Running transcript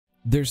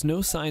There's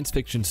no science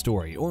fiction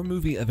story or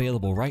movie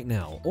available right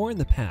now or in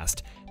the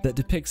past that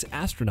depicts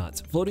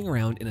astronauts floating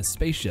around in a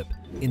spaceship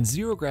in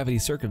zero-gravity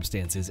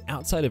circumstances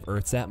outside of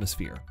Earth's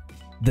atmosphere.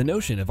 The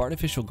notion of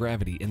artificial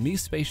gravity in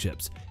these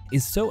spaceships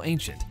is so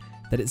ancient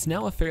that it's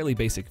now a fairly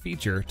basic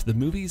feature to the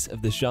movies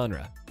of this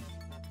genre.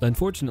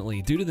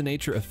 Unfortunately, due to the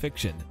nature of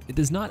fiction, it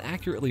does not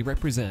accurately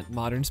represent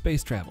modern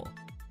space travel.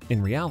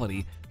 In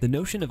reality, the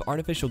notion of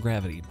artificial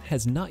gravity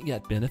has not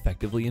yet been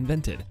effectively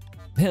invented.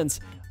 Hence,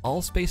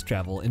 all space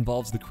travel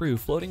involves the crew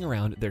floating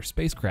around their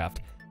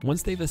spacecraft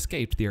once they've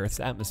escaped the Earth's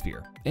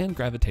atmosphere and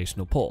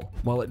gravitational pull.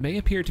 While it may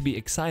appear to be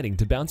exciting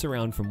to bounce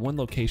around from one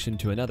location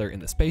to another in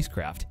the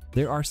spacecraft,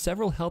 there are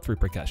several health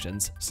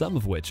repercussions, some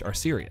of which are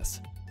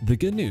serious. The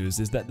good news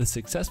is that the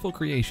successful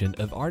creation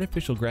of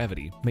artificial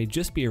gravity may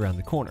just be around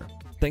the corner,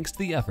 thanks to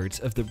the efforts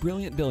of the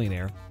brilliant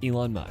billionaire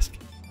Elon Musk.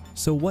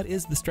 So what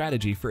is the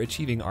strategy for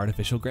achieving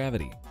artificial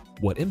gravity?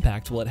 What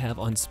impact will it have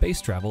on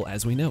space travel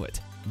as we know it?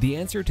 The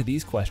answer to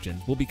these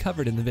questions will be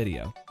covered in the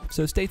video,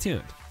 so stay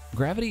tuned.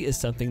 Gravity is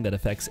something that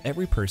affects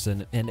every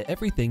person and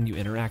everything you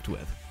interact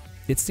with.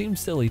 It seems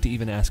silly to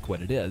even ask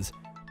what it is,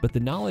 but the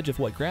knowledge of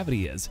what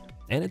gravity is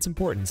and its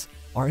importance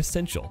are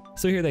essential.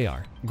 So here they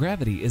are.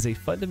 Gravity is a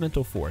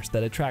fundamental force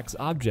that attracts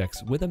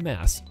objects with a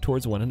mass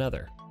towards one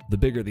another. The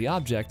bigger the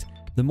object,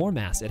 the more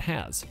mass it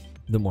has.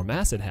 The more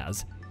mass it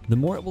has, the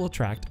more it will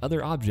attract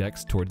other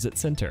objects towards its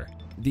center.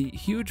 The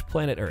huge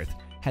planet Earth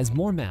has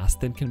more mass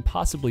than can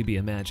possibly be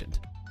imagined,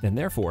 and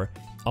therefore,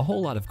 a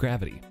whole lot of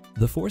gravity.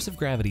 The force of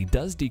gravity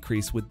does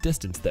decrease with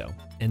distance though,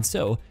 and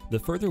so the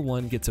further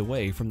one gets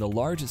away from the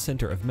large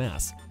center of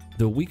mass,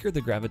 the weaker the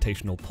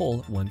gravitational pull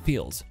one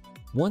feels.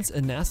 Once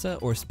a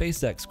NASA or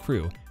SpaceX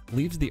crew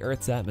leaves the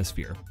Earth's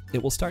atmosphere,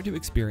 it will start to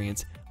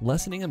experience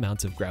lessening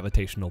amounts of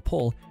gravitational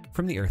pull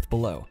from the Earth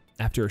below.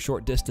 After a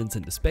short distance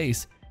into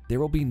space, there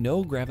will be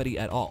no gravity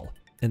at all,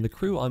 and the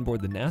crew on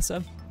board the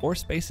NASA or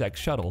SpaceX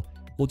shuttle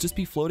will just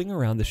be floating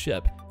around the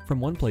ship from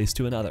one place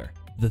to another.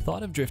 The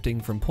thought of drifting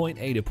from point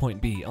A to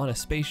point B on a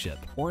spaceship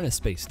or in a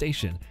space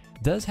station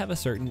does have a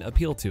certain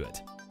appeal to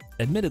it.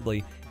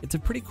 Admittedly, it's a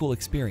pretty cool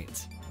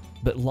experience,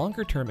 but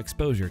longer-term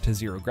exposure to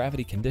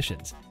zero-gravity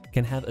conditions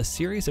can have a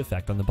serious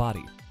effect on the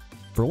body.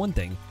 For one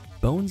thing,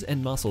 bones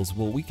and muscles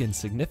will weaken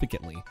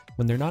significantly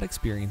when they're not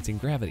experiencing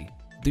gravity,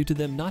 due to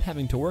them not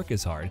having to work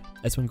as hard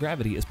as when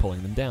gravity is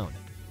pulling them down.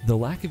 The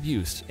lack of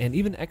use and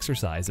even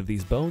exercise of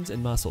these bones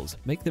and muscles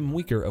make them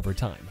weaker over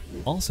time.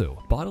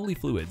 Also, bodily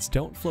fluids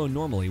don't flow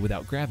normally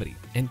without gravity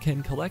and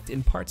can collect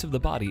in parts of the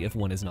body if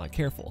one is not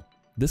careful.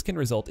 This can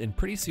result in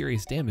pretty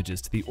serious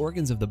damages to the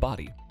organs of the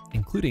body,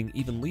 including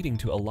even leading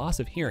to a loss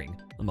of hearing,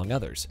 among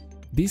others.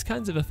 These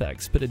kinds of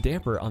effects put a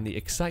damper on the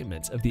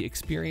excitement of the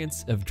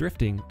experience of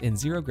drifting in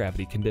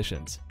zero-gravity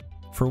conditions.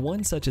 For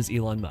one such as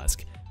Elon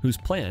Musk, whose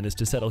plan is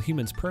to settle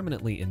humans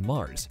permanently in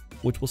Mars,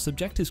 which will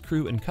subject his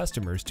crew and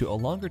customers to a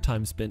longer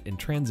time spent in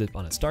transit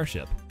on a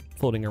Starship,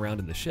 floating around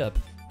in the ship,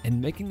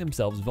 and making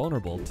themselves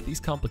vulnerable to these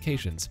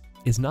complications,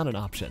 is not an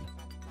option.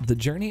 The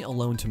journey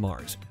alone to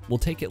Mars will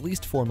take at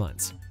least 4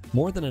 months,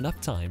 more than enough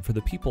time for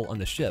the people on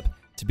the ship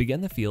to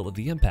begin to feel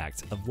the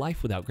impact of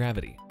life without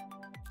gravity.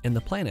 And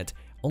the planet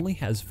only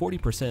has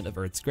 40% of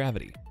Earth's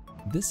gravity.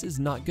 This is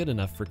not good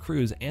enough for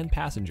crews and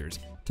passengers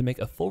to make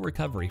a full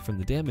recovery from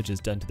the damages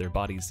done to their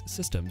bodies'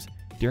 systems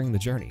during the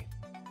journey.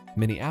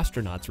 Many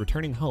astronauts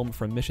returning home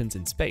from missions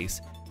in space,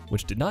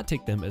 which did not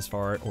take them as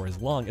far or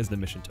as long as the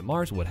mission to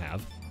Mars would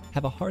have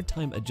a hard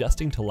time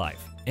adjusting to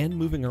life and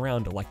moving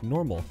around like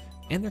normal,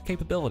 and their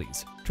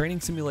capabilities,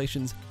 training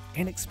simulations,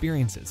 and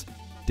experiences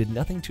did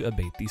nothing to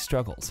abate these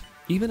struggles.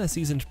 Even a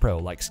seasoned pro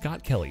like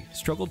Scott Kelly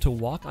struggled to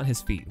walk on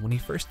his feet when he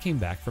first came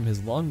back from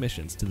his long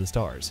missions to the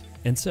stars.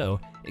 And so,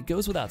 it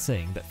goes without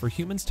saying that for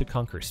humans to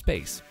conquer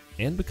space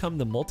and become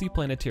the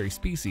multiplanetary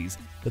species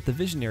that the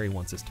visionary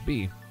wants us to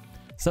be,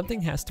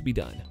 something has to be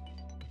done.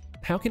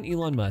 How can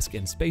Elon Musk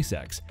and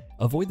SpaceX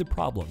avoid the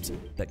problems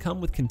that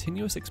come with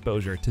continuous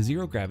exposure to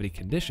zero-gravity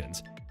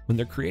conditions when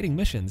they're creating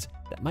missions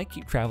that might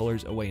keep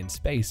travelers away in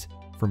space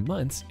for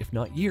months, if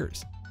not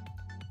years?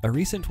 A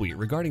recent tweet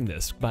regarding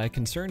this by a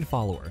concerned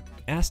follower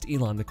asked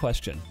Elon the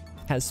question,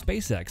 has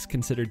SpaceX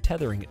considered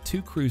tethering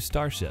 2 cruise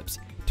starships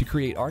to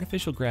create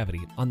artificial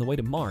gravity on the way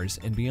to Mars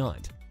and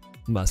beyond?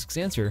 Musk's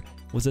answer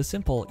was a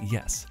simple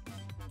yes.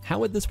 How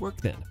would this work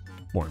then?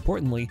 More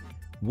importantly,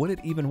 would it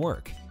even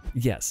work?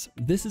 Yes,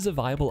 this is a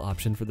viable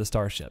option for the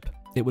Starship.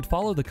 It would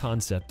follow the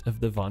concept of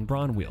the von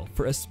Braun wheel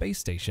for a space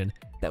station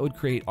that would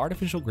create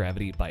artificial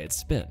gravity by its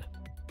spin.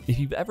 If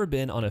you've ever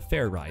been on a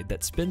fair ride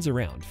that spins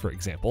around, for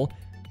example,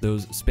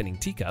 those spinning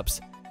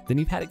teacups, then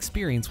you've had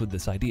experience with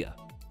this idea.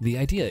 The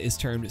idea is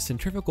termed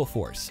centrifugal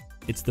force.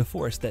 It's the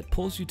force that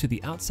pulls you to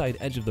the outside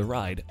edge of the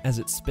ride as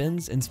it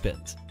spins and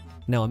spins.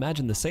 Now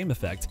imagine the same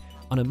effect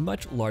on a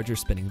much larger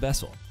spinning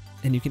vessel,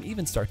 and you can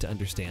even start to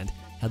understand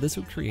how this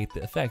would create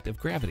the effect of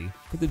gravity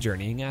for the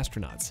journeying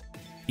astronauts,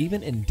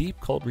 even in deep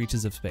cold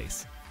reaches of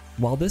space.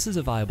 While this is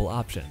a viable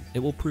option, it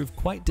will prove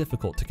quite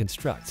difficult to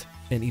construct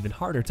and even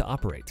harder to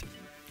operate.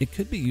 It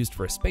could be used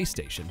for a space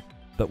station,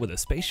 but with a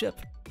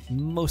spaceship,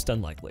 most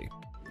unlikely.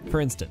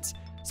 For instance,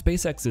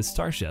 SpaceX's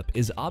Starship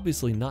is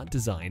obviously not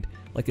designed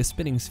like a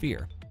spinning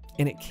sphere,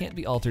 and it can't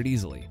be altered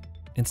easily.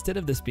 Instead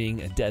of this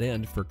being a dead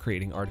end for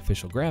creating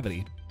artificial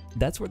gravity,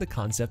 that's where the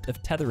concept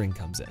of tethering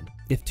comes in.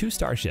 If two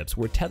starships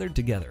were tethered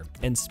together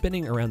and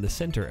spinning around the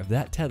center of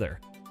that tether,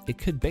 it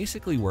could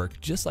basically work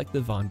just like the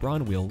von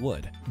Braun wheel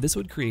would. This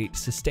would create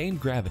sustained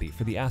gravity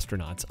for the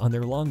astronauts on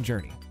their long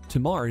journey to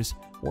Mars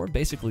or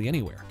basically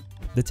anywhere.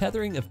 The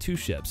tethering of two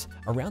ships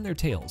around their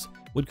tails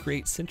would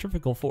create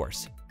centrifugal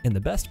force, and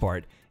the best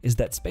part is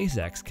that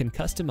SpaceX can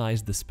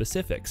customize the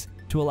specifics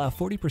to allow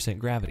 40%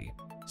 gravity,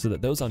 so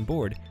that those on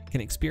board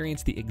can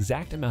experience the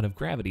exact amount of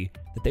gravity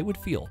that they would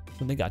feel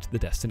when they got to the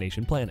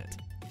destination planet.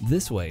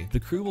 This way, the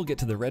crew will get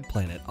to the red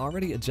planet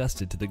already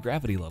adjusted to the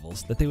gravity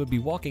levels that they would be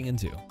walking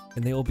into,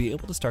 and they will be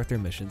able to start their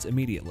missions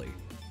immediately.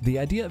 The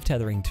idea of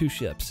tethering two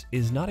ships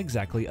is not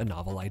exactly a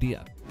novel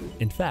idea.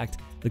 In fact,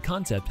 the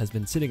concept has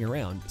been sitting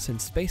around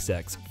since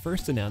SpaceX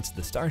first announced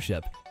the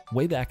Starship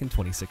way back in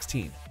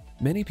 2016.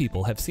 Many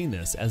people have seen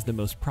this as the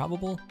most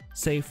probable,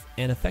 safe,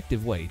 and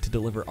effective way to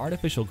deliver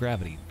artificial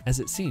gravity,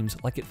 as it seems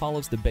like it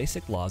follows the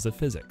basic laws of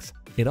physics.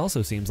 It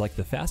also seems like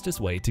the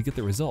fastest way to get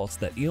the results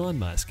that Elon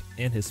Musk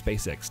and his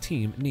SpaceX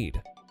team need.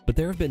 But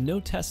there have been no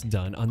tests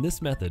done on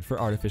this method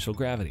for artificial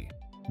gravity.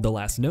 The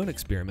last known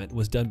experiment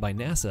was done by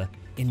NASA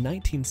in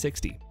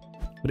 1960,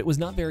 but it was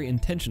not very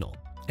intentional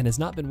and has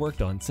not been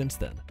worked on since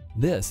then.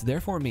 This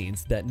therefore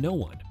means that no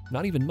one,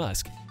 not even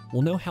Musk,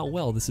 will know how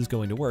well this is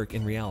going to work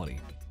in reality.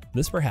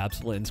 This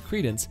perhaps lends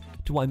credence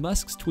to why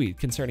Musk's tweet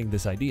concerning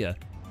this idea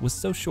was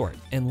so short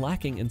and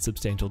lacking in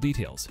substantial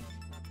details.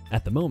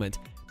 At the moment,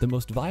 the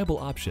most viable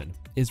option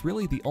is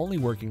really the only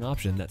working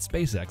option that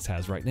SpaceX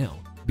has right now.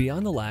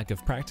 Beyond the lack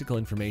of practical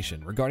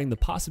information regarding the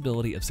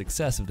possibility of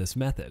success of this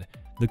method,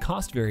 the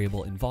cost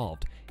variable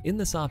involved in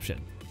this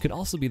option could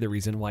also be the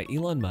reason why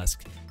Elon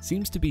Musk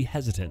seems to be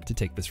hesitant to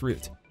take this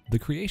route. The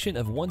creation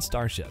of one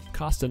Starship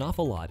costs an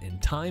awful lot in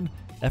time,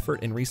 effort,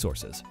 and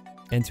resources.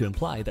 And to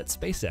imply that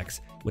SpaceX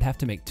would have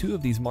to make two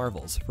of these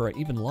marvels for an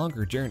even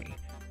longer journey,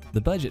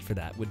 the budget for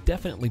that would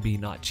definitely be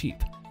not cheap,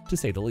 to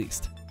say the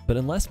least. But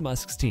unless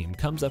Musk's team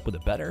comes up with a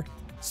better,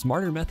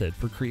 smarter method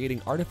for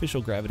creating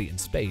artificial gravity in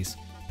space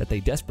that they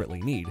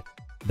desperately need,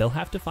 they'll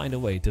have to find a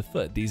way to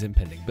foot these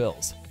impending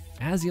bills.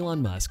 As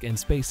Elon Musk and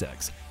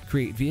SpaceX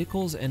create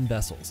vehicles and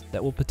vessels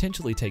that will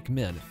potentially take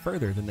men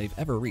further than they've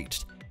ever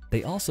reached,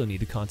 they also need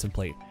to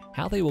contemplate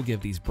how they will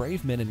give these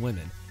brave men and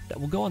women that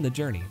will go on the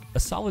journey a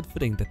solid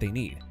footing that they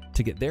need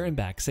to get there and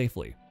back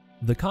safely.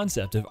 The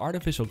concept of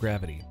artificial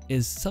gravity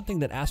is something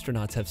that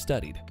astronauts have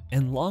studied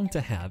and long to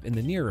have in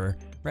the nearer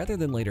rather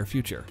than later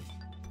future.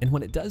 And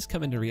when it does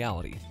come into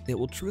reality, it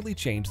will truly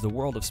change the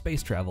world of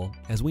space travel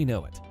as we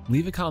know it.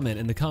 Leave a comment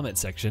in the comment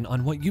section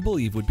on what you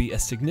believe would be a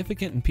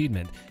significant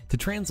impediment to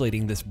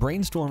translating this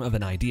brainstorm of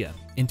an idea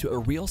into a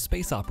real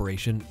space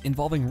operation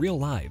involving real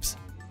lives.